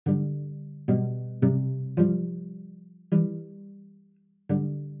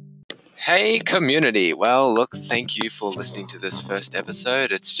Hey community, well look, thank you for listening to this first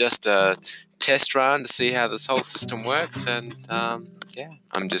episode. It's just a test run to see how this whole system works, and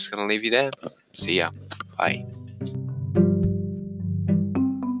I'm just going to leave you there. See ya. Bye.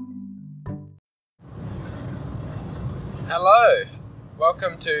 Hello,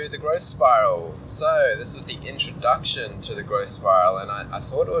 welcome to the Growth Spiral. So this is the introduction to the Growth Spiral, and I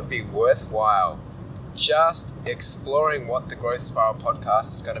thought it would be worthwhile just exploring what the Growth Spiral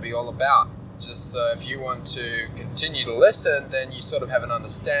podcast is going to be all about. Just so if you want to continue to listen, then you sort of have an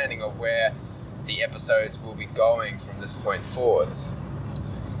understanding of where the episodes will be going from this point forwards.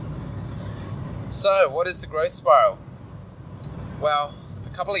 So what is the Growth Spiral? Well, a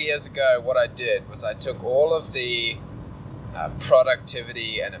couple of years ago, what I did was I took all of the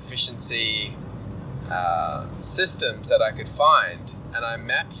productivity and efficiency systems that I could find, and I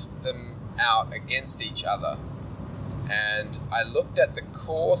mapped them out against each other, and I looked at the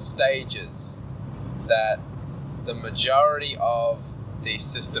core stages that the majority of these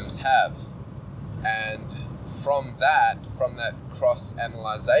systems have, and from that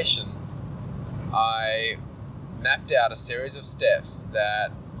cross-analyzation, I mapped out a series of steps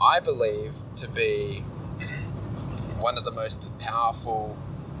that I believe to be one of the most powerful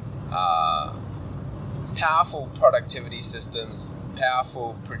productivity systems,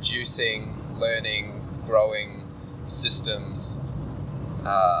 powerful producing, learning, growing systems,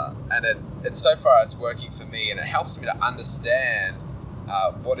 and it's so far it's working for me, and it helps me to understand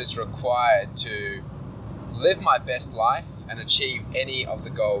what is required to live my best life and achieve any of the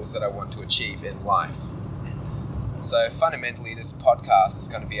goals that I want to achieve in life. So fundamentally, this podcast is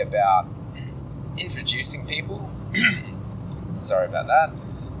going to be about introducing people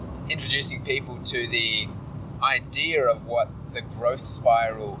introducing people to the idea of what the growth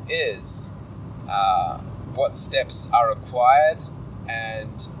spiral is, what steps are required,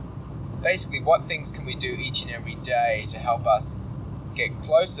 and basically what things can we do each and every day to help us get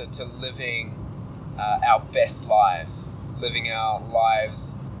closer to living our best lives, living our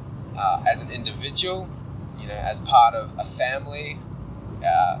lives as an individual, as part of a family,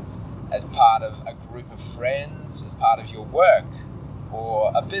 as part of a group of friends, as part of your work,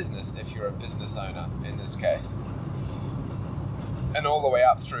 or a business if you're a business owner in this case. And all the way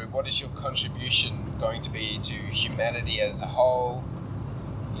up through, what is your contribution going to be to humanity as a whole?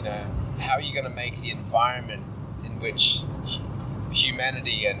 How are you going to make the environment in which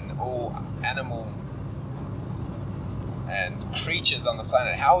humanity and all animal and creatures on the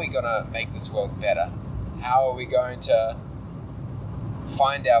planet, how are we going to make this world better? How are we going to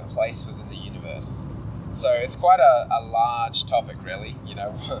find our place within the universe? So it's quite a large topic, really.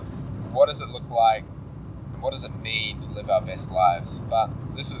 What does it look like and what does it mean to live our best lives? But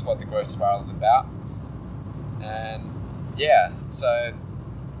this is what the Growth Spiral is about. And so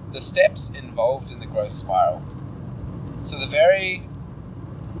the steps involved in the Growth Spiral. So the very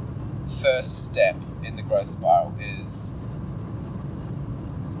first step in the Growth Spiral is,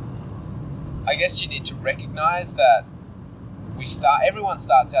 I guess you need to recognize that everyone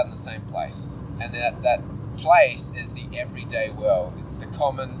starts out in the same place, and that place is the everyday world. It's the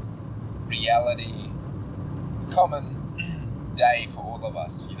common reality, common day for all of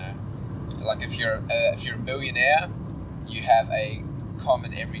us. Like if you're a millionaire, you have a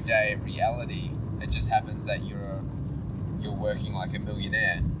common everyday reality. It just happens that you're working like a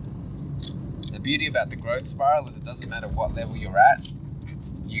millionaire. The beauty about the Growth Spiral is it doesn't matter what level you're at.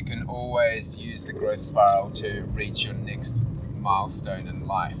 You can always use the Growth Spiral to reach your next milestone in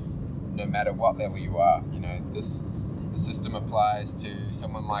life, no matter what level you are. The system applies to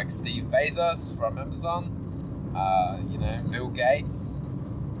someone like Steve Bezos from Amazon, Bill Gates,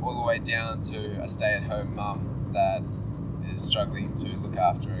 all the way down to a stay-at-home mum that is struggling to look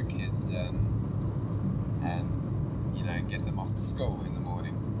after her kids and get them off to school in the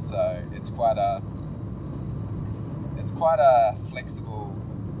morning. So it's quite a flexible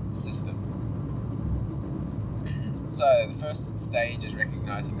system. So the first stage is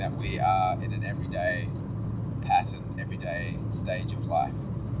recognizing that we are in an everyday pattern, everyday stage of life.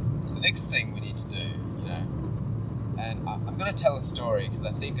 The next thing we need to do, and I'm going to tell a story because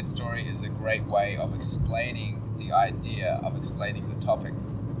I think a story is a great way of explaining the idea, of explaining the topic.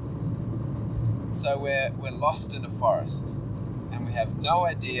 So we're lost in a forest and we have no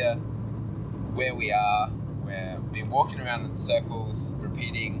idea where we are. We've been walking around in circles,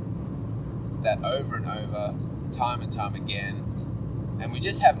 repeating that over and over, time and time again, and we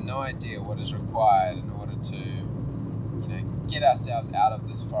just have no idea what is required in order to get ourselves out of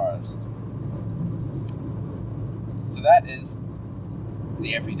this forest. So that is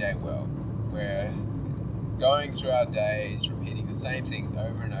the everyday world. We're going through our days, repeating the same things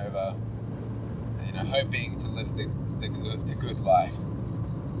over and over, hoping to live the good life.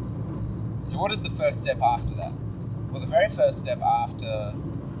 So what is the first step after that? Well, the very first step after,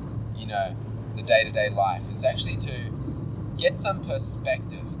 the day-to-day life is actually to get some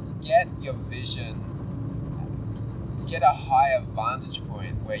perspective, get your vision, get a higher vantage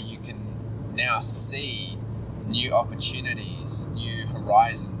point where you can now see new opportunities, new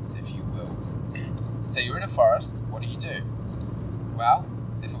horizons, if you will. So you're in a forest, what do? Well,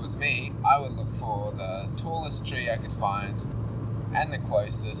 if it was me, I would look for the tallest tree I could find and the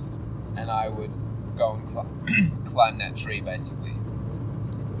closest, and I would go and climb that tree, basically.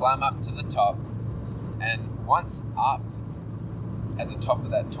 Climb up to the top, and once up at the top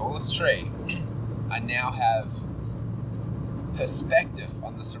of that tallest tree, I now have perspective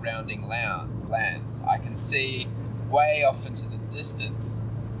on the surrounding lands. I can see way off into the distance,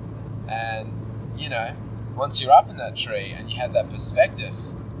 and once you're up in that tree and you have that perspective,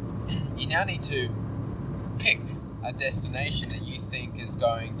 you now need to pick a destination that you think is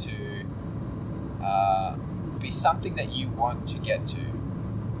going to be something that you want to get to.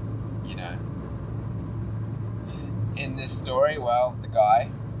 In this story, well, the guy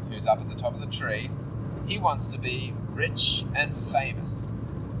who's up at the top of the tree, he wants to be rich and famous.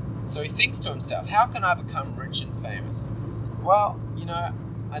 So he thinks to himself, how can I become rich and famous? Well,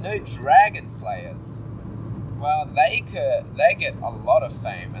 I know dragon slayers. Well, they get a lot of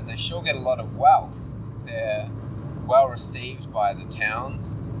fame, and they sure get a lot of wealth. They're well received by the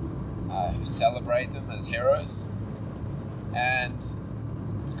towns who celebrate them as heroes. And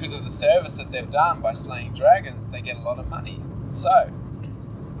because of the service that they've done by slaying dragons, they get a lot of money. So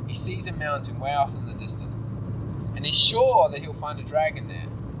he sees a mountain way off in the distance, and he's sure that he'll find a dragon there.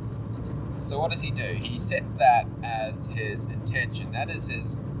 So what does he do? He sets that as his intention. That is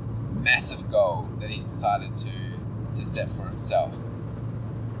his massive goal that he's decided to set for himself.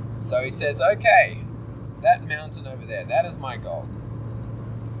 So he says, okay, that mountain over there, that is my goal.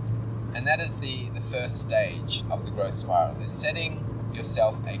 And that is the first stage of the growth spiral, is setting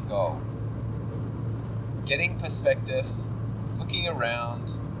yourself a goal. Getting perspective, looking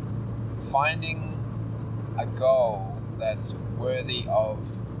around, finding a goal that's worthy of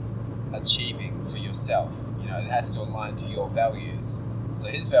achieving for yourself. It has to align to your values. So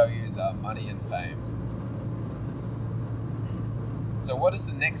his values are money and fame. So what is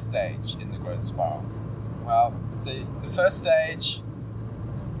the next stage in the growth spiral? Well, so the first stage,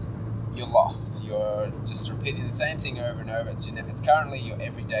 you're lost. You're just repeating the same thing over and over. It's currently your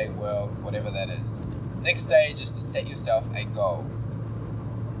everyday world, whatever that is. Next stage is to set yourself a goal.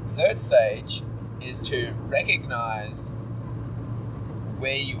 Third stage is to recognize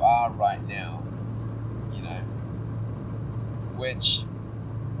where you are right now, which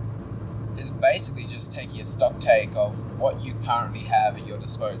is basically just taking a stock take of what you currently have at your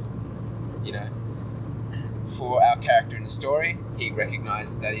disposal. For our character in the story, he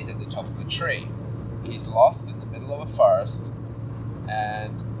recognizes that he's at the top of a tree. He's lost in the middle of a forest,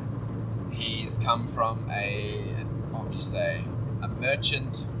 and he's come from a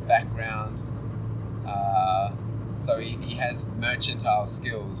merchant background. So he has mercantile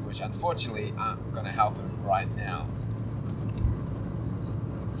skills, which unfortunately aren't going to help him right now.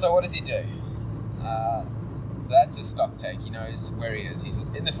 So what does he do? So that's his stock take. He knows where he is. He's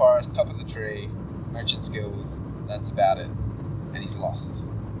in the forest, top of the tree, merchant skills, that's about it. And he's lost.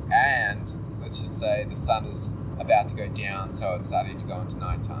 And let's just say the sun is about to go down, so it's starting to go into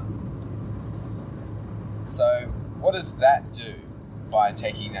nighttime. So what does that do by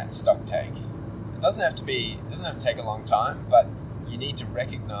taking that stock take? It doesn't have to take a long time, but you need to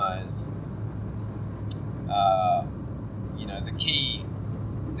recognize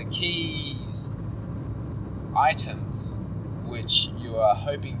the key items which you are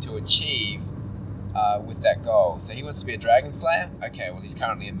hoping to achieve with that goal. So he wants to be a dragon slayer. Okay, well, he's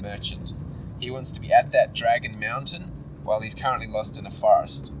currently a merchant. He wants to be at that dragon mountain while he's currently lost in a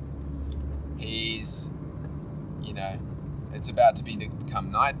forest. He's, it's about to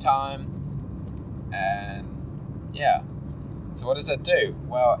become nighttime, and yeah. So what does that do?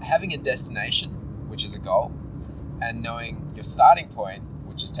 Well, having a destination, which is a goal, and knowing your starting point,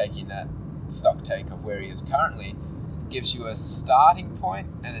 which is taking that stock take of where he is currently, gives you a starting point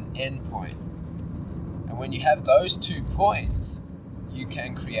and an end point. And when you have those 2 points, you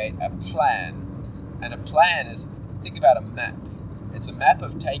can create a plan. And a plan is, think about a map. It's a map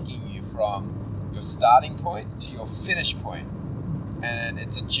of taking you from your starting point to your finish point. And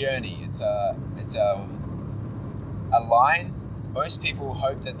it's a journey. It's a line. Most people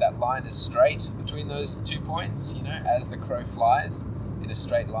hope that line is straight between those 2 points, as the crow flies in a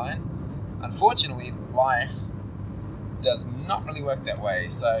straight line. Unfortunately, life does not really work that way.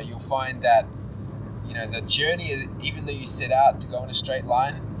 So you'll find that the journey is, even though you set out to go in a straight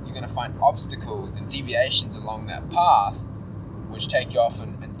line, you're going to find obstacles and deviations along that path which take you off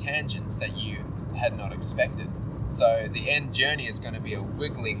in tangents that you had not expected. So the end journey is going to be a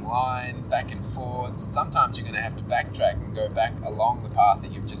wiggling line back and forwards. Sometimes you're going to have to backtrack and go back along the path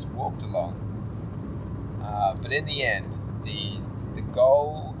that you've just walked along. But in the end, the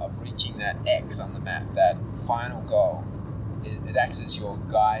goal of reaching that X on the map, that final goal, it acts as your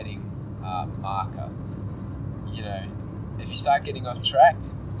guiding marker. If you start getting off track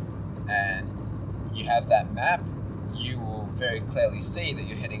and you have that map, you will very clearly see that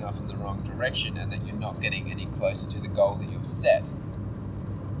you're heading off in the wrong direction and that you're not getting any closer to the goal that you've set.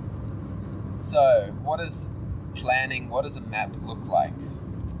 So, what does a map look like?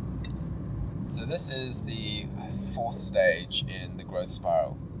 So this is the fourth stage in the growth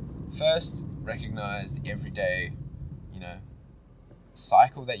spiral. First, recognize the everyday,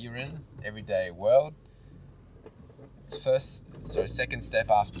 cycle that you're in, everyday world. Second step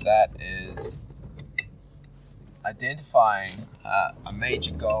after that is identifying a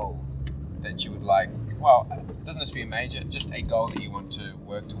major goal that you would like. Well, it doesn't have to be a major, just a goal that you want to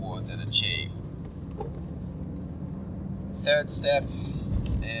work towards and achieve. Third step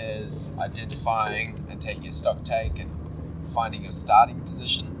is identifying and taking a stock take and finding your starting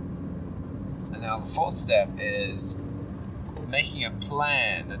position. And now the fourth step is making a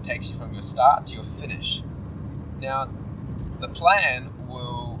plan that takes you from your start to your finish. Now, the plan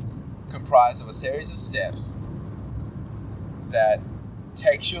will comprise of a series of steps that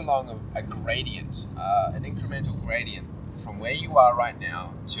takes you along a gradient, an incremental gradient from where you are right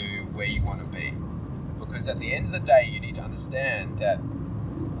now to where you want to be. Because at the end of the day, you need to understand that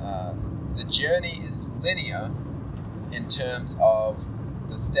the journey is linear in terms of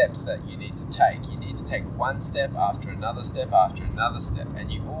the steps that you need to take. You need to take one step after another step after another step, and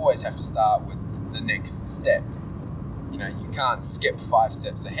you always have to start with the next step. You can't skip 5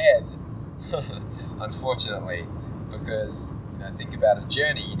 steps ahead, unfortunately, because think about a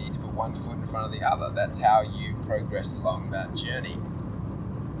journey. You need to put one foot in front of the other. That's how you progress along that journey.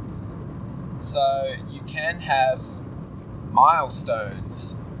 So you can have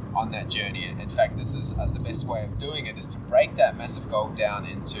milestones on that journey. In fact, this is the best way of doing it, is to break that massive goal down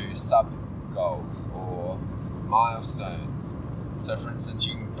into sub-goals or milestones. So for instance,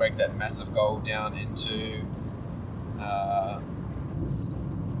 you can break that massive goal down into,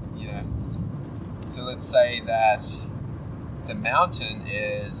 so let's say that the mountain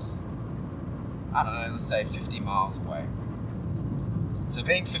is, let's say 50 miles away. So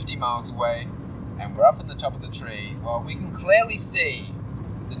being 50 miles away, and we're up in the top of the tree, well, we can clearly see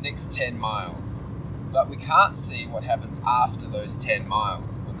the next 10 miles, but we can't see what happens after those 10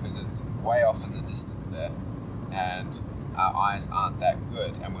 miles because it's way off in the distance there, and our eyes aren't that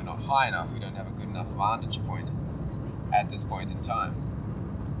good, and we're not high enough. We don't have a good enough vantage point at this point in time.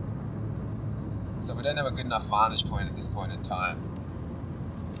 So we don't have a good enough vantage point at this point in time.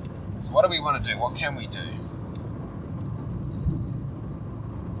 So what do we want to do? What can we do?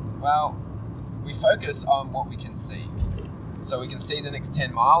 Well, we focus on what we can see. So we can see the next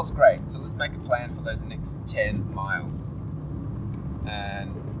 10 miles, great. So let's make a plan for those next 10 miles.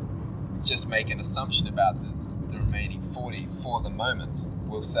 And just make an assumption about the remaining 40 for the moment.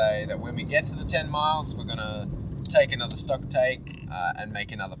 We'll say that when we get to the 10 miles, we're going to take another stock take and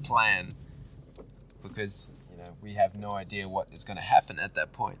make another plan, because we have no idea what is going to happen at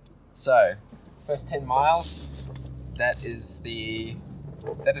that point. So first 10 miles, that is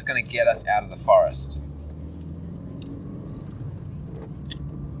going to get us out of the forest.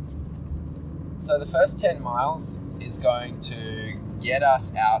 So the first 10 miles is going to get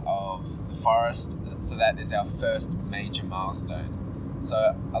us out of the forest. So that is our first major milestone.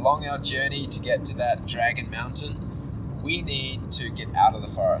 So along our journey to get to that Dragon Mountain, we need to get out of the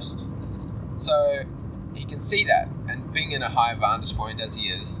forest. So he can see that, and being in a high vantage point as he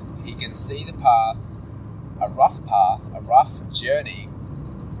is, he can see the path, a rough journey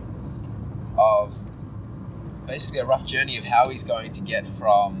of how he's going to get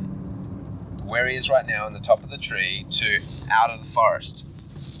from where he is right now on the top of the tree to out of the forest.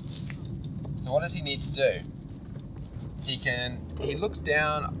 So what does he need to do? He looks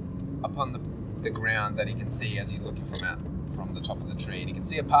down upon the ground that he can see as he's looking from the top of the tree, and he can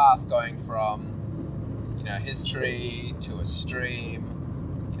see a path going from his tree to a stream,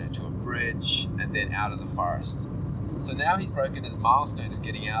 to a bridge, and then out of the forest. So now he's broken his milestone of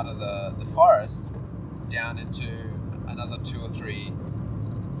getting out of the forest down into another 2 or 3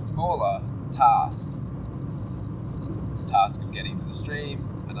 smaller tasks. Task of getting to the stream,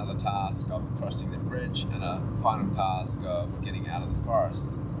 another task of crossing the bridge, and a final task of getting out of the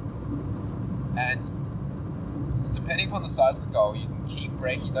forest. And depending upon the size of the goal, you can keep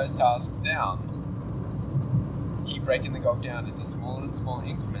breaking those tasks down. Keep breaking the goal down into smaller and smaller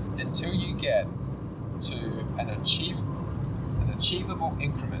increments until you get to an achievable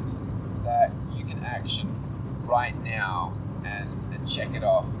increment that you can action right now and check it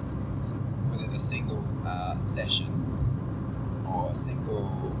off within a single session or a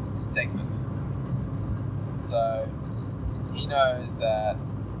single segment. So he knows that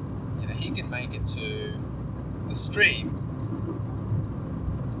he can make it to the stream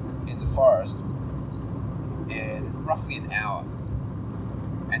in the forest in roughly an hour,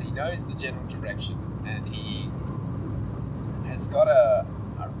 and he knows the general direction, and he has got a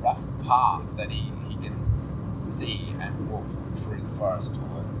rough path that he can see and walk through the forest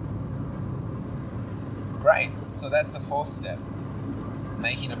towards. Great, so that's the fourth step,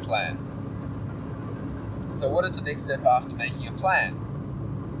 making a plan. So what is the next step after making a plan?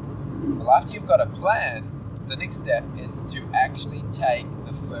 Well, after you've got a plan, the next step is to actually take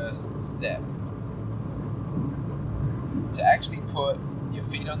the first step. To actually put your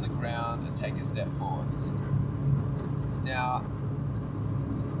feet on the ground and take a step forwards. Now,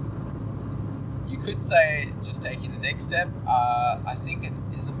 you could say just taking the next step. I think it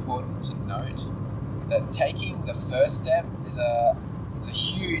is important to note that taking the first step is a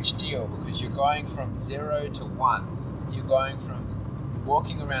huge deal, because you're going from 0 to 1. You're going from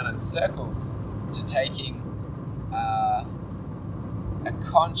walking around in circles to taking a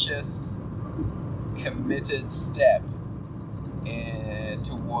conscious, committed step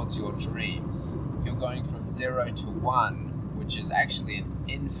towards your dreams. You're going from 0 to 1, which is actually an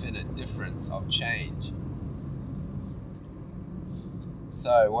infinite difference of change.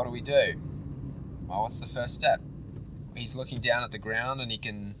 So what do we do? Well, what's the first step? He's looking down at the ground, and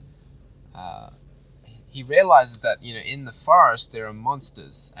he realizes that in the forest there are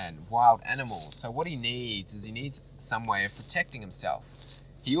monsters and wild animals. So what he needs some way of protecting himself.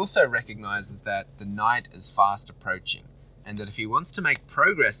 He also recognizes that the night is fast approaching, and that if he wants to make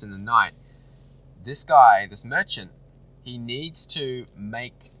progress in the night, this merchant, he needs to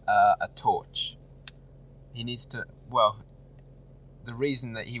make a torch. He needs to, the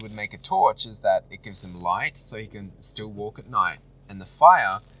reason that he would make a torch is that it gives him light, so he can still walk at night. And the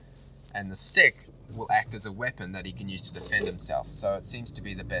fire and the stick will act as a weapon that he can use to defend himself. So it seems to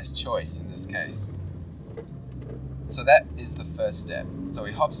be the best choice in this case. So that is the first step. So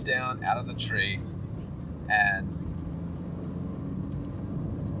he hops down out of the tree, and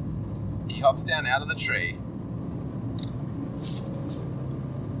he hops down out of the tree.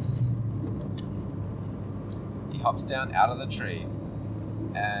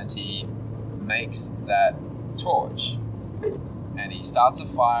 And he makes that torch, and he starts a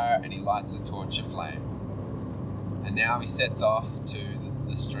fire, and he lights his torch aflame, and now he sets off to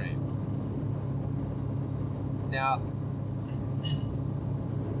the stream. Now,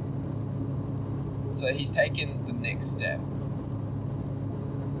 so he's taken the next step.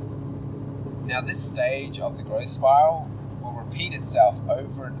 Now, this stage of the growth spiral will repeat itself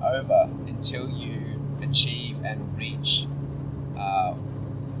over and over until you achieve and reach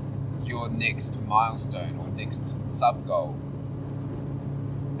your next milestone or next sub-goal.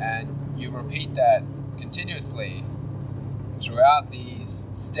 And you repeat that continuously throughout these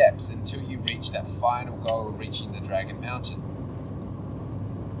steps until you reach that final goal of reaching the Dragon Mountain.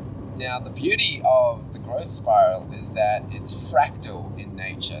 Now, the beauty of the growth spiral is that it's fractal in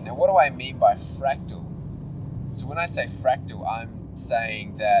nature. Now, what do I mean by fractal? So when I say fractal, I'm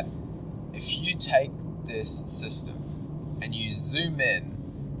saying that if you take this system and you zoom in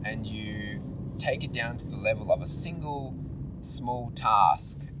and you take it down to the level of a single small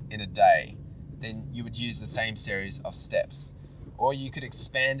task in a day, then you would use the same series of steps. Or you could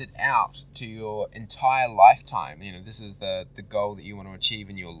expand it out to your entire lifetime. This is the goal that you want to achieve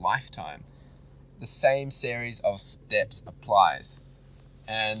in your lifetime. The same series of steps applies.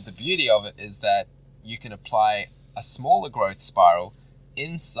 And the beauty of it is that you can apply a smaller growth spiral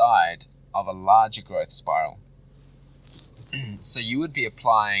inside of a larger growth spiral. So you would be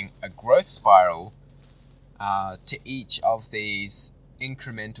applying a growth spiral to each of these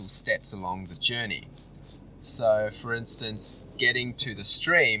incremental steps along the journey. So, for instance, getting to the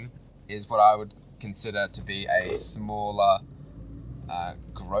stream is what I would consider to be a smaller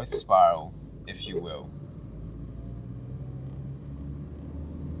growth spiral, if you will.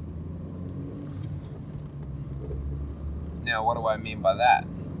 Now, what do I mean by that?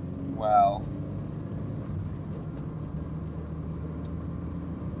 Well,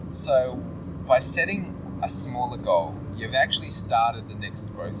 so by setting a smaller goal, you've actually started the next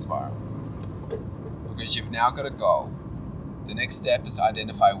growth spiral. Because you've now got a goal. The next step is to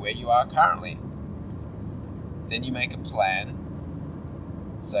identify where you are currently. Then you make a plan.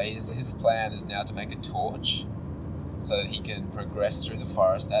 So his plan is now to make a torch so that he can progress through the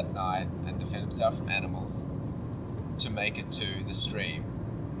forest at night and defend himself from animals to make it to the stream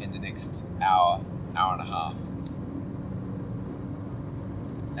in the next hour and a half.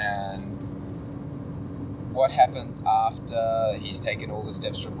 And what happens after he's taken all the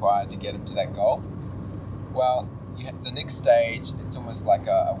steps required to get him to that goal? Well, the next stage, it's almost like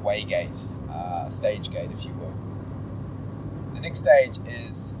a way gate, a stage gate, if you will. The next stage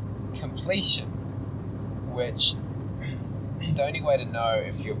is completion, which the only way to know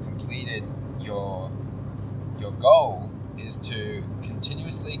if you've completed your goal is to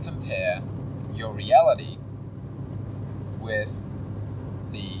continuously compare your reality with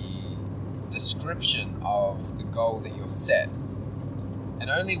the description of the goal that you've set. And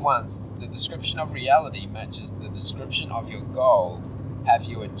only once the description of reality matches the description of your goal have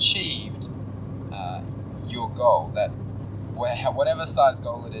you achieved your goal. That whatever size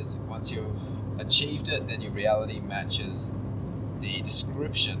goal it is, once you've achieved it, then your reality matches the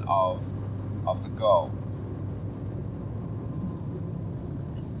description of the goal.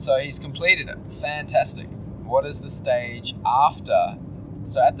 So he's completed it. Fantastic. What is the stage after?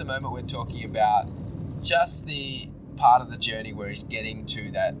 So at the moment we're talking about just the part of the journey where he's getting to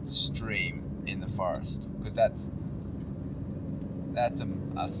that stream in the forest, because that's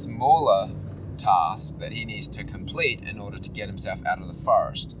a smaller task that he needs to complete in order to get himself out of the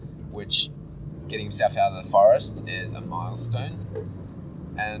forest, which getting himself out of the forest is a milestone,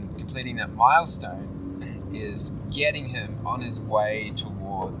 and completing that milestone is getting him on his way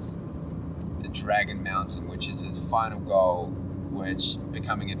towards the Dragon Mountain, which is his final goal, which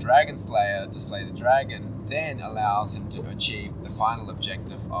becoming a dragon slayer to slay the dragon then allows him to achieve the final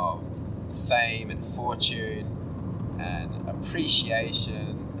objective of fame and fortune and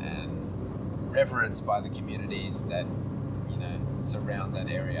appreciation and reverence by the communities that surround that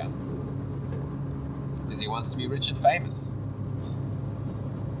area, because he wants to be rich and famous.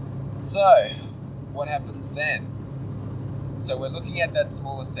 So what happens then? So we're looking at that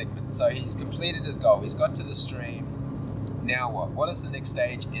smaller segment. So he's completed his goal, he's got to the stream. Now what? What is the next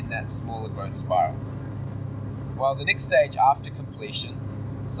stage in that smaller growth spiral? Well, the next stage after completion,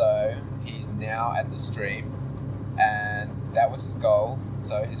 so he's now at the stream, and that was his goal,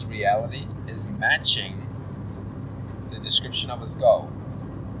 so his reality is matching the description of his goal.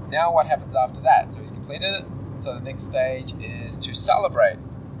 Now what happens after that? So he's completed it, so the next stage is to celebrate.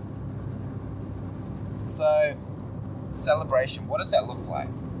 So, celebration, what does that look like?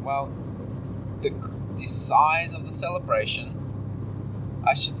 Well, the size of the celebration,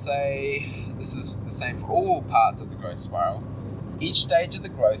 I should say, this is the same for all parts of the growth spiral. Each stage of the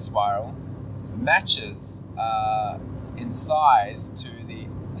growth spiral matches in size to the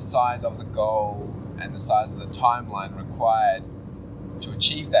size of the goal and the size of the timeline required to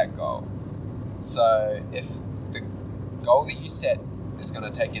achieve that goal. So if the goal that you set is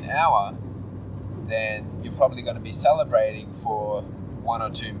going to take an hour, then you're probably going to be celebrating for 1 or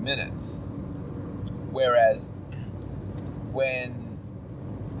 2 minutes. Whereas when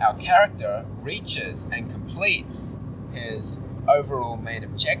our character reaches and completes his overall main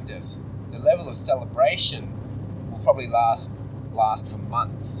objective, the level of celebration will probably last for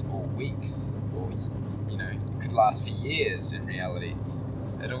months or weeks, or could last for years in reality.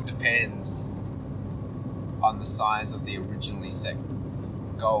 It all depends on the size of the originally set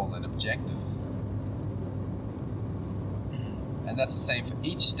goal and objective. And that's the same for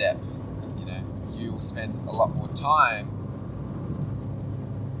each step. You will spend a lot more time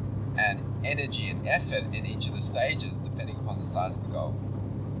and energy and effort in each of the stages depending upon the size of the goal.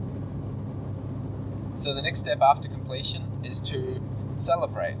 So the next step after completion is to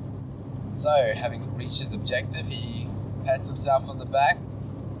celebrate. So having reached his objective, he pats himself on the back,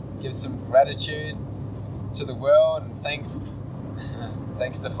 gives some gratitude to the world, and thanks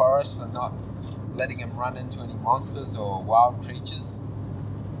the forest for not letting him run into any monsters or wild creatures.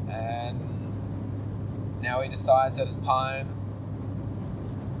 And now he decides that it's time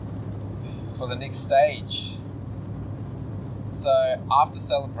for the next stage. So after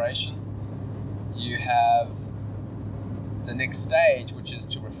celebration, you have the next stage, which is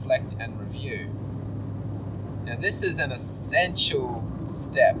to reflect and review. Now this is an essential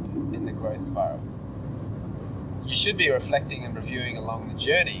step in the growth spiral. You should be reflecting and reviewing along the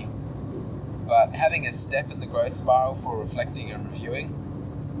journey, but having a step in the growth spiral for reflecting and reviewing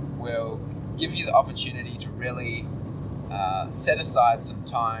will give you the opportunity to really set aside some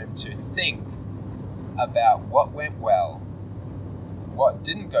time to think about what went well, what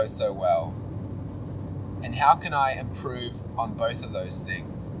didn't go so well, and how can I improve on both of those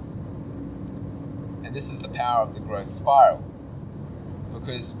things. And this is the power of the growth spiral.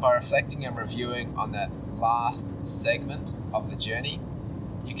 Because by reflecting and reviewing on that last segment of the journey,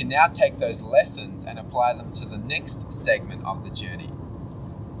 you can now take those lessons and apply them to the next segment of the journey.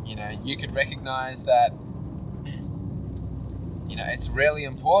 You could recognize that, it's really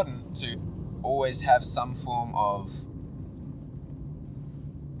important to always have some form of,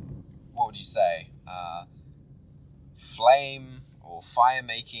 what would you say, flame or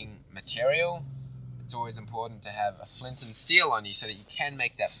fire-making material. It's always important to have a flint and steel on you so that you can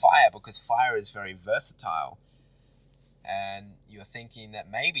make that fire, because fire is very versatile. And you're thinking that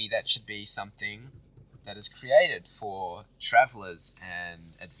maybe that should be something that is created for travelers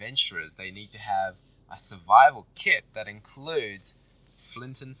and adventurers. They need to have a survival kit that includes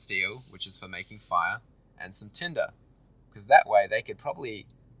flint and steel, which is for making fire, and some tinder, because that way they could probably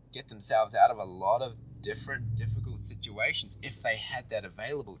get themselves out of a lot of different difficult situations if they had that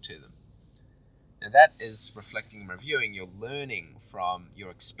available to them. Now that is reflecting and reviewing. You're learning from your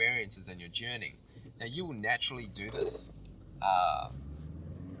experiences and your journey. Now you will naturally do this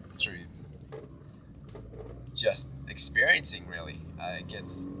through just experiencing, really. It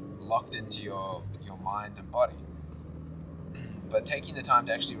gets locked into your mind and body. But taking the time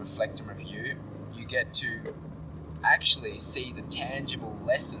to actually reflect and review, you get to actually see the tangible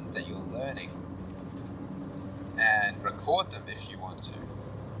lessons that you're learning and record them if you want to.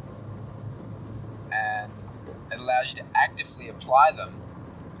 And it allows you to actively apply them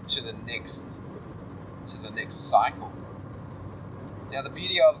to the next cycle. Now the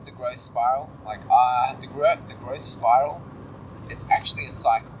beauty of the growth spiral, the growth spiral, it's actually a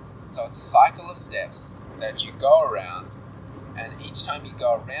cycle. So it's a cycle of steps that you go around, and each time you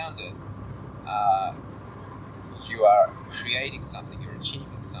go around it, you are creating something, you're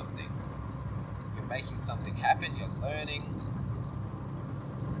achieving something, you're making something happen, you're learning.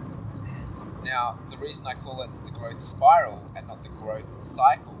 Now, the reason I call it the growth spiral and not the growth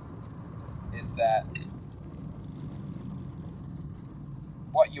cycle is that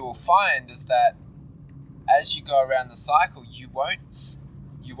what you will find is that as you go around the cycle, you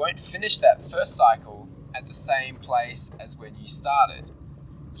won't finish that first cycle at the same place as when you started.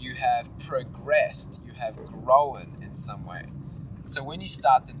 You have progressed, you have grown in some way. So when you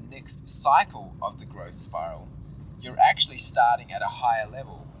start the next cycle of the growth spiral, you're actually starting at a higher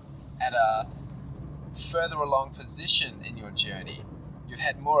level, at a further along position in your journey. You've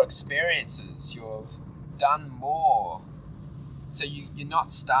had more experiences, you've done more. So you're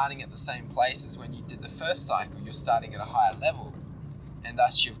not starting at the same place as when you did the first cycle, you're starting at a higher level. And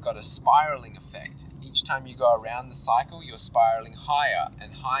thus you've got a spiraling effect. Each time you go around the cycle, you're spiraling higher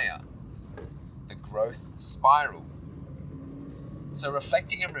and higher. The growth spiral. So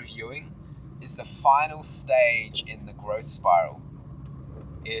reflecting and reviewing is the final stage in the growth spiral.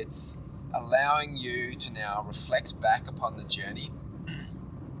 It's allowing you to now reflect back upon the journey,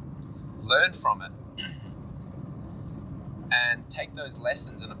 learn from it, and take those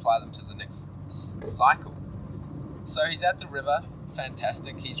lessons and apply them to the next cycle. So he's at the river,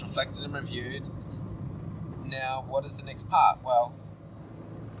 fantastic, he's reflected and reviewed. Now, what is the next part? Well,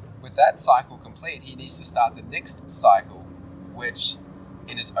 with that cycle complete, he needs to start the next cycle, which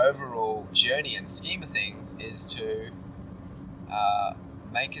in his overall journey and scheme of things is to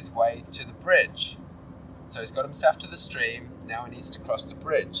make his way to the bridge. So he's got himself to the stream, now he needs to cross the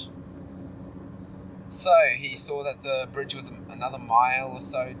bridge. So he saw that the bridge was another mile or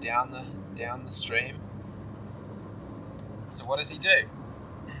so down the stream. So what does he do?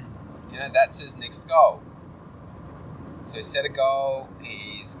 That's his next goal. So he set a goal,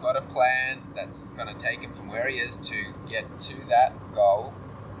 he's got a plan that's going to take him from where he is to get to that goal,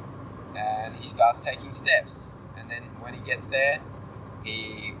 and he starts taking steps. And then when he gets there,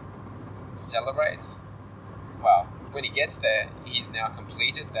 he celebrates. Well, when he gets there, he's now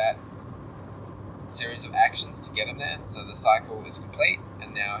completed that series of actions to get him there. So the cycle is complete,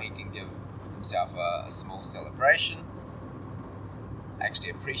 and now he can give himself a small celebration, actually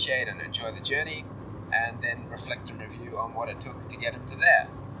appreciate and enjoy the journey, and then reflect and review on what it took to get him to there.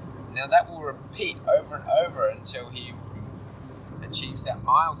 Now that will repeat over and over until he achieves that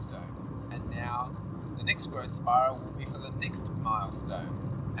milestone. And now the next growth spiral will be for the next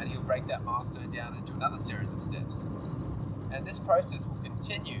milestone, and he'll break that milestone down into another series of steps. And this process will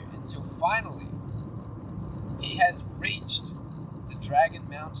continue until finally he has reached the Dragon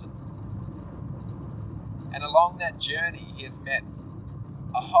Mountain. And along that journey, he has met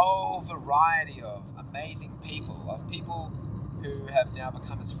a whole variety of amazing people, of people who have now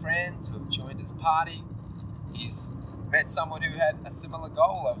become his friends, who have joined his party. He's met someone who had a similar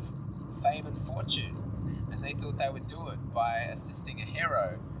goal of fame and fortune, and they thought they would do it by assisting a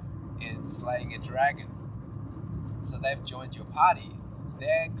hero in slaying a dragon. So they've joined your party.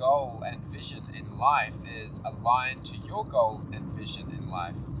 Their goal and vision in life is aligned to your goal and vision in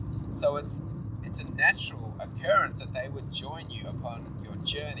life. So it's a natural occurrence that they would join you upon your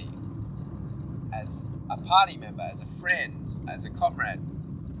journey as a party member, as a friend, as a comrade.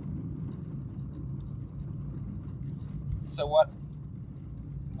 So what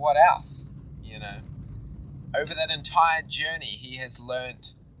else? Over that entire journey, he has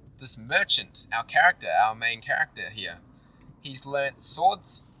learnt, this merchant, our main character here, he's learnt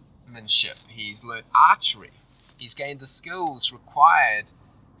swordsmanship, he's learnt archery, he's gained the skills required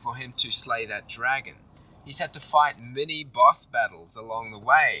for him to slay that dragon. He's had to fight many boss battles along the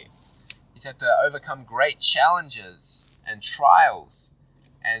way. He's had to overcome great challenges and trials.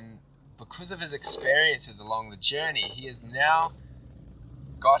 And because of his experiences along the journey, he has now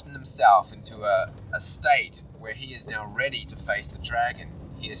gotten himself into a state where he is now ready to face the dragon.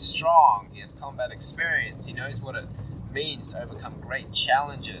 He is strong, he has combat experience, he knows what it means to overcome great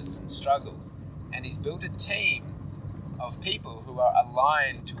challenges and struggles. And he's built a team of people who are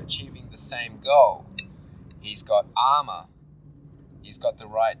aligned to achieving the same goal. He's got armor, he's got the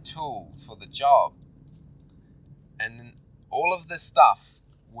right tools for the job. And all of this stuff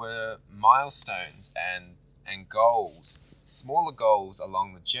were milestones and goals, smaller goals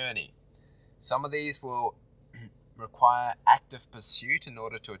along the journey. Some of these will require active pursuit in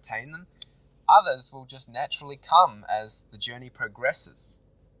order to attain them. Others will just naturally come as the journey progresses.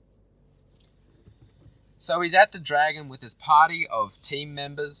 So he's at the dragon with his party of team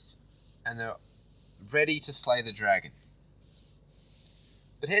members, and they're ready to slay the dragon.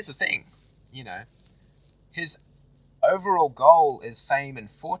 But here's the thing, his overall goal is fame and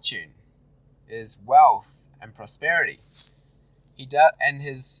fortune, is wealth and prosperity. And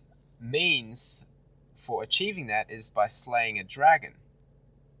his means for achieving that is by slaying a dragon.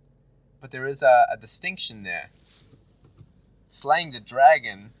 But there is a distinction there. Slaying the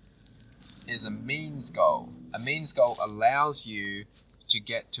dragon is a means goal. A means goal allows you to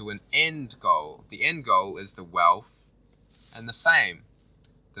get to an end goal. The end goal is the wealth and the fame.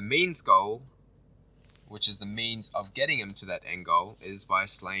 The means goal, which is the means of getting him to that end goal, is by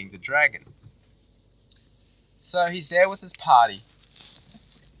slaying the dragon. So he's there with his party,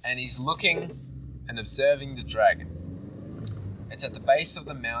 and he's looking and observing the dragon. It's at the base of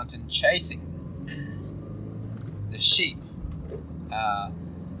the mountain chasing the sheep.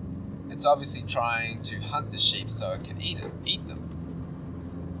 It's obviously trying to hunt the sheep so it can eat them.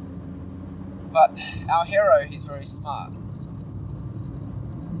 But our hero, he's very smart.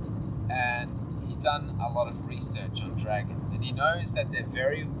 And he's done a lot of research on dragons. And he knows that they're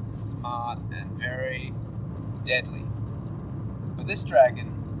very smart and very deadly. But this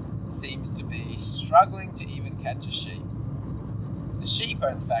dragon seems to be struggling to even catch a sheep. The sheep,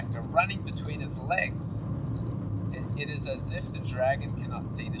 in fact, are running between its legs. It is as if the dragon cannot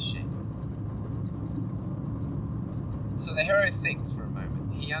see the sheep. So the hero thinks for a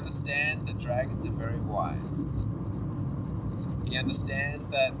moment. He understands that dragons are very wise. He understands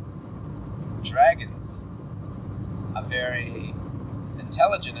that dragons are very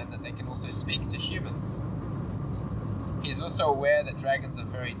intelligent and that they can also speak to humans. He is also aware that dragons are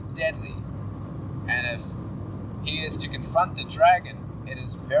very deadly, and if he is to confront the dragon, it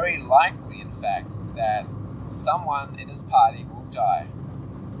is very likely, in fact, that someone in his party will die.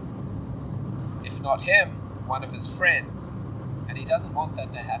 If not him, one of his friends, and he doesn't want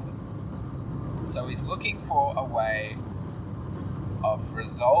that to happen. So he's looking for a way of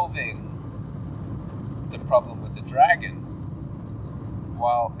resolving the problem with the dragon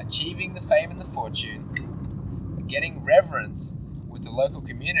while achieving the fame and the fortune, getting reverence with the local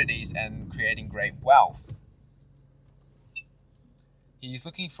communities, and creating great wealth. He's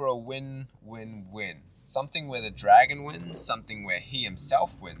looking for a win-win-win. Something where the dragon wins, something where he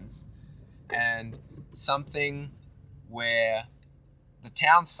himself wins, and something where the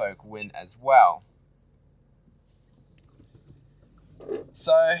townsfolk win as well.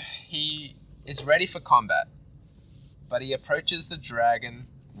 So he is ready for combat, but he approaches the dragon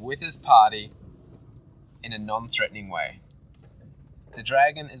with his party in a non-threatening way. The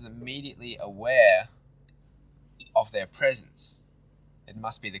dragon is immediately aware of their presence. It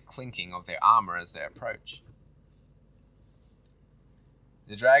must be the clinking of their armor as they approach.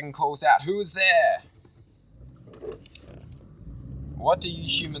 The dragon calls out, "Who is there? What do you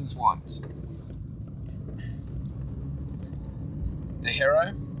humans want?" The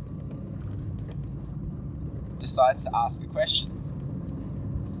hero decides to ask a question.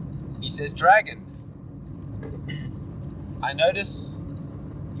 He says, "Dragon, I notice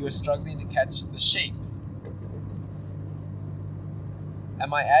you are struggling to catch the sheep. Am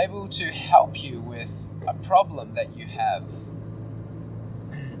am I able to help you with a problem that you have?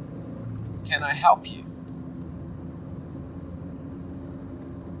 Can I help you?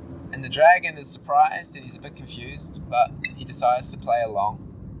 And the dragon is surprised and he's a bit confused, but he decides to play along.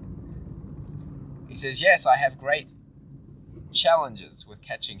 He says, yes, I have great challenges with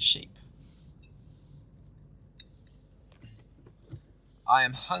catching sheep. I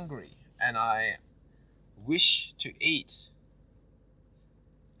am hungry and I wish to eat.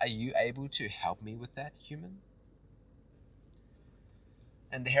 Are you able to help me with that, human?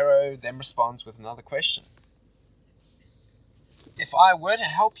 And the hero then responds with another question. If I were to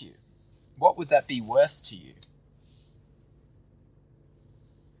help you, what would that be worth to you?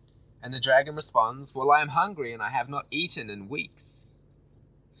 And the dragon responds, well, I am hungry and I have not eaten in weeks.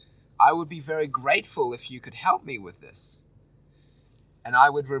 I would be very grateful if you could help me with this, and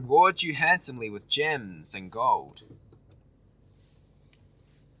I would reward you handsomely with gems and gold.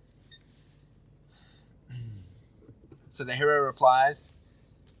 So the hero replies,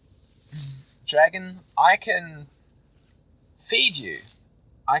 Dragon, I can feed you.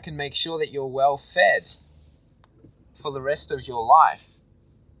 I can make sure that you're well fed for the rest of your life.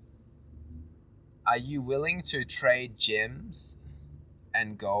 Are you willing to trade gems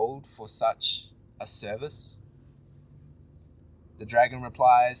and gold for such a service? The dragon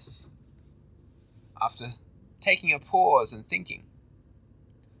replies, after taking a pause and thinking,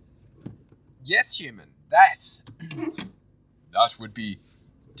 yes, human, that would be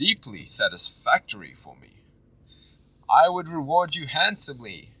deeply satisfactory for me. I would reward you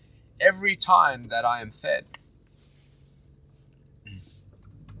handsomely every time that I am fed.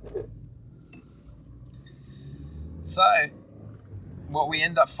 So, what we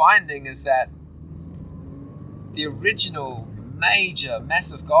end up finding is that the original major,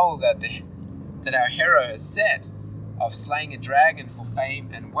 massive goal that our hero has set of slaying a dragon for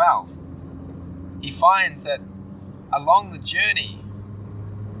fame and wealth, he finds that along the journey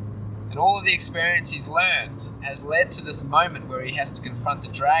and all of the experience he's learned has led to this moment where he has to confront the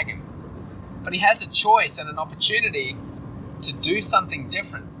dragon. But he has a choice and an opportunity to do something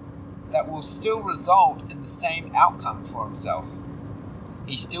different that will still result in the same outcome for himself.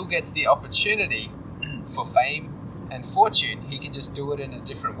 He still gets the opportunity for fame and fortune. He can just do it in a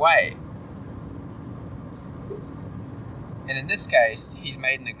different way. And in this case, he's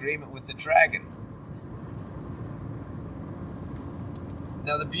made an agreement with the dragon.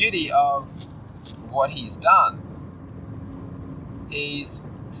 Now, the beauty of what he's done, he's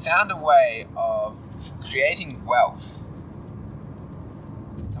found a way of creating wealth.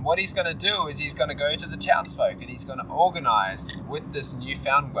 And what he's going to do is he's going to go to the townsfolk and he's going to organize with this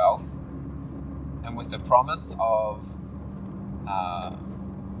newfound wealth and with the promise of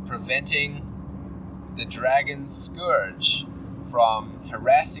preventing the dragon's scourge from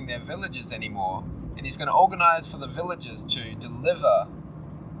harassing their villagers anymore. And he's going to organize for the villagers to deliver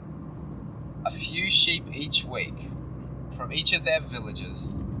a few sheep each week from each of their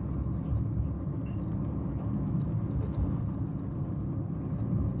villages.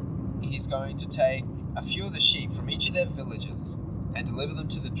 He's going to take a few of the sheep from each of their villages and deliver them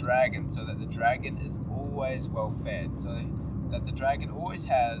to the dragon so that the dragon is always well fed, so that the dragon always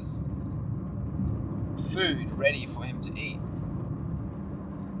has food ready for him to eat.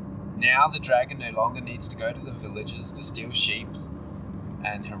 Now the dragon no longer needs to go to the villages to steal sheep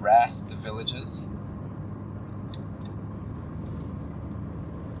and harass the villagers.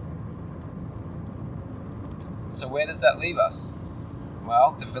 So where does that leave us?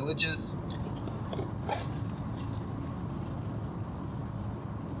 Well, the villagers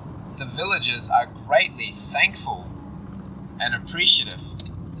are greatly thankful and appreciative.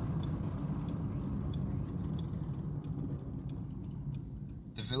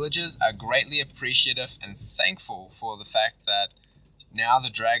 The villagers are greatly appreciative and thankful for the fact that now the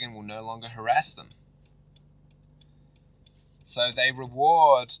dragon will no longer harass them. So they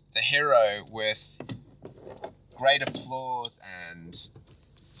reward the hero with great applause, and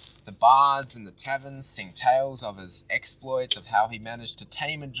the bards in the taverns sing tales of his exploits, of how he managed to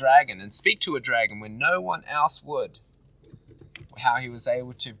tame a dragon and speak to a dragon when no one else would, how he was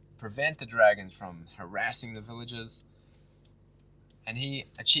able to prevent the dragons from harassing the villagers, and he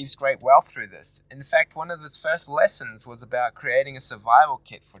achieves great wealth through this. In fact, one of his first lessons was about creating a survival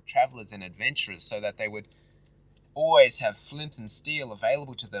kit for travelers and adventurers so that they would always have flint and steel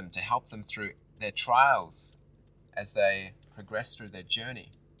available to them to help them through their trials as they progress through their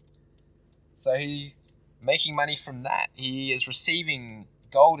journey. So he's making money from that. He is receiving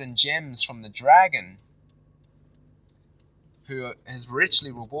gold and gems from the dragon, who has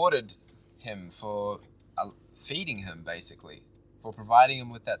richly rewarded him for feeding him, basically. for providing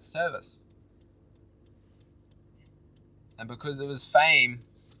him with that service. And because of his fame,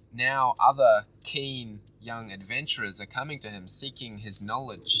 now other keen young adventurers are coming to him seeking his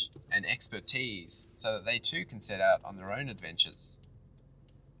knowledge and expertise so that they too can set out on their own adventures.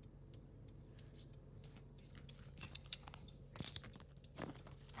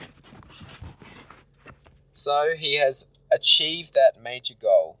 So he has achieved that major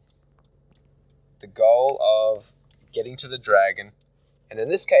goal, the goal of getting to the dragon, and in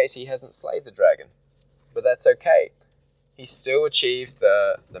this case he hasn't slayed the dragon, but that's okay. He still achieved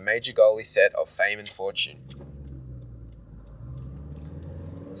the major goal he set of fame and fortune.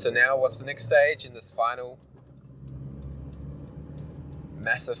 So now what's the next stage in this final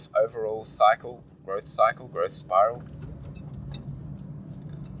massive overall cycle, growth spiral?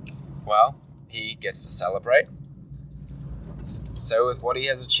 Well, he gets to celebrate. So with what he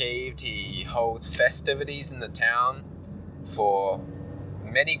has achieved, he holds festivities in the town for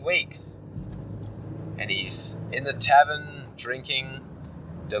many weeks. And he's in the tavern drinking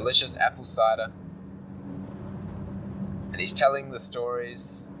delicious apple cider. And he's telling the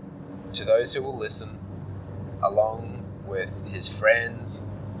stories to those who will listen, along with his friends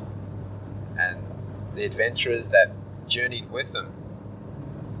and the adventurers that journeyed with him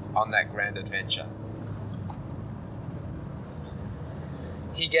on that grand adventure.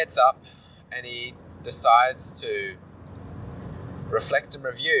 He gets up and he decides to reflect and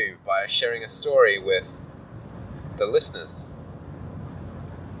review by sharing a story with the listeners.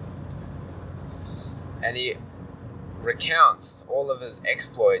 And he recounts all of his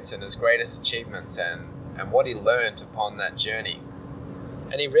exploits and his greatest achievements and what he learned upon that journey.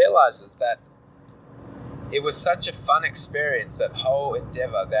 And he realizes that it was such a fun experience, that whole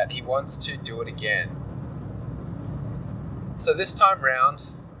endeavor, that he wants to do it again. So this time round,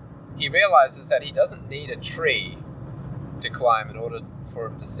 he realizes that he doesn't need a tree to climb in order for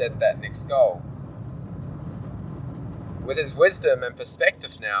him to set that next goal. With his wisdom and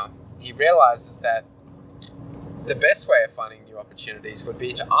perspective now, he realizes that the best way of finding new opportunities would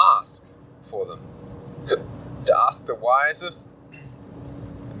be to ask for them. To ask the wisest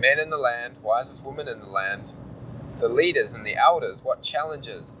men in the land, wisest women in the land, the leaders and the elders, what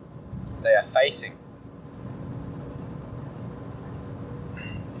challenges they are facing.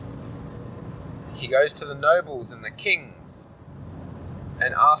 He goes to the nobles and the kings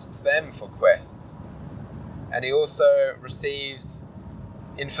and asks them for quests. And he also receives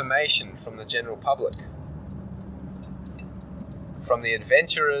information from the general public. From the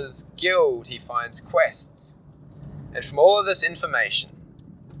Adventurers Guild, he finds quests. And from all of this information,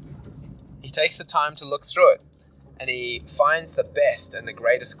 he takes the time to look through it, and he finds the best and the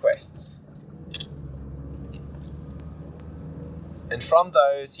greatest quests. And from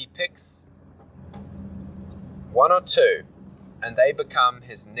those, he picks one or two, and they become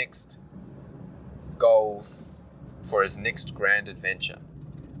his next goals for his next grand adventure.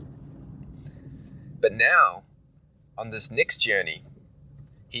 But now, on this next journey,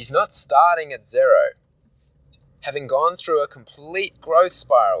 he's not starting at zero. Having gone through a complete growth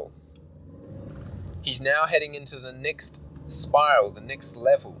spiral, he's now heading into the next spiral, the next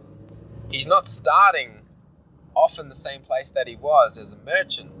level. He's not starting off in the same place that he was as a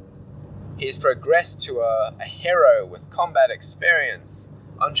merchant. He has progressed to a hero with combat experience,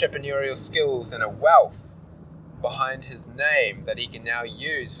 entrepreneurial skills, and a wealth behind his name that he can now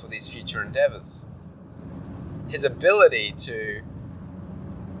use for these future endeavors. His ability to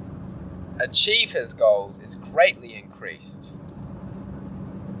achieve his goals is greatly increased.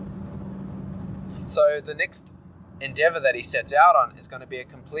 So the next endeavor that he sets out on is going to be a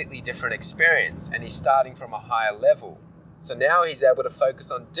completely different experience, and he's starting from a higher level. So now he's able to focus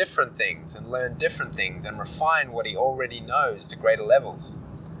on different things and learn different things and refine what he already knows to greater levels.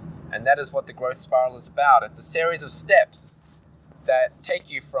 And that is what the growth spiral is about. It's a series of steps that take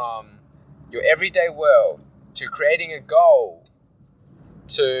you from your everyday world to creating a goal,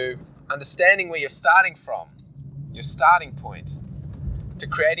 to understanding where you're starting from, your starting point, to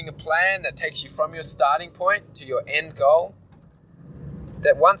creating a plan that takes you from your starting point to your end goal,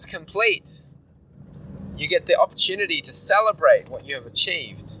 that once complete, you get the opportunity to celebrate what you have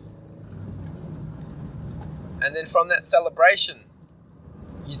achieved. And then from that celebration,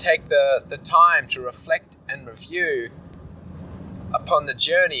 you take the time to reflect and review upon the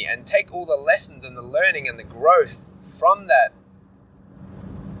journey and take all the lessons and the learning and the growth from that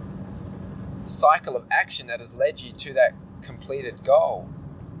cycle of action that has led you to that completed goal.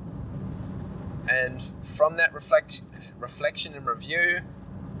 And from that reflection and review,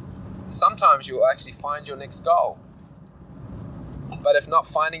 sometimes you will actually find your next goal. But if not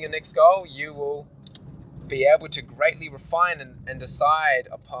finding your next goal, you will be able to greatly refine and decide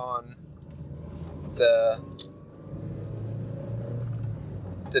upon the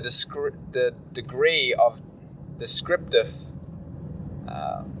degree of descriptive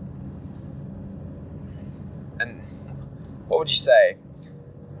and what would you say?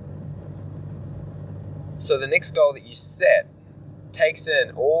 So the next goal that you set takes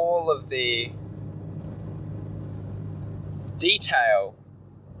in all of the detail,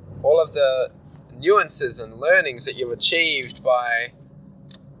 all of the nuances and learnings that you've achieved by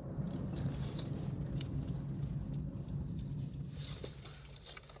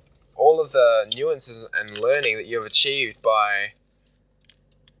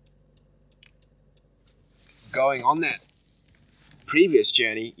going on that previous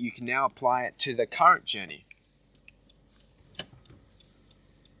journey. You can now apply it to the current journey.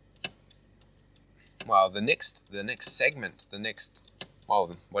 Well, the next segment,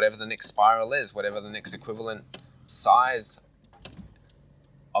 whatever the next spiral is, whatever the next equivalent size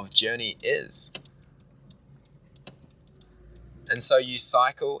of journey is. And so you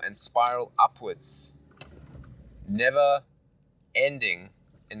cycle and spiral upwards, never ending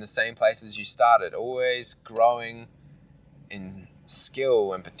in the same place as you started, always growing in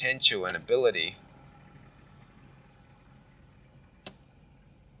skill and potential and ability.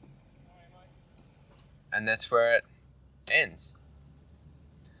 And that's where it ends.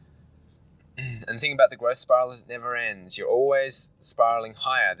 And the thing about the growth spiral is it never ends. You're always spiraling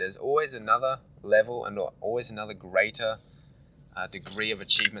higher. There's always another level and always another greater degree of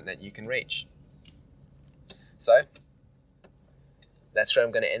achievement that you can reach. So that's where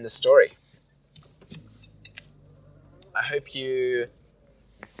I'm going to end the story. I hope you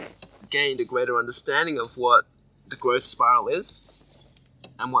gained a greater understanding of what the growth spiral is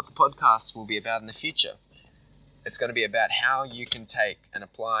and what the podcast will be about in the future. It's going to be about how you can take and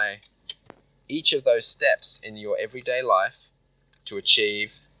apply each of those steps in your everyday life to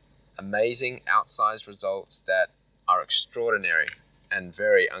achieve amazing outsized results that are extraordinary and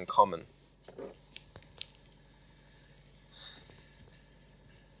very uncommon.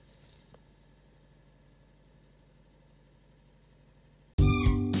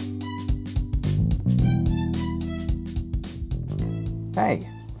 Hey,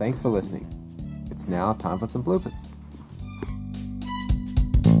 thanks for listening. It's now time for some bloopers.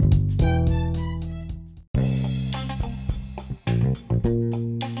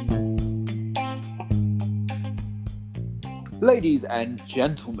 Ladies and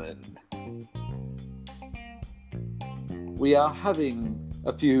gentlemen, we are having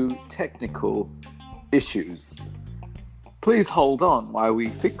a few technical issues. Please hold on while we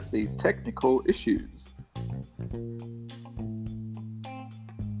fix these technical issues.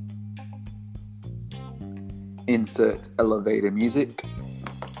 Insert elevator music.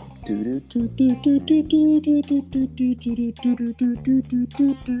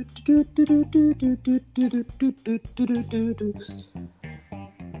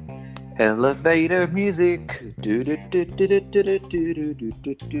 Elevator music.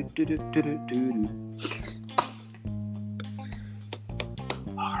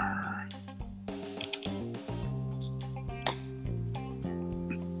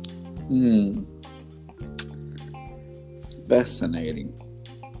 Fascinating.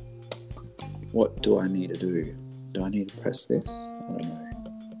 What do I need to do? Do I need to press this? I don't know.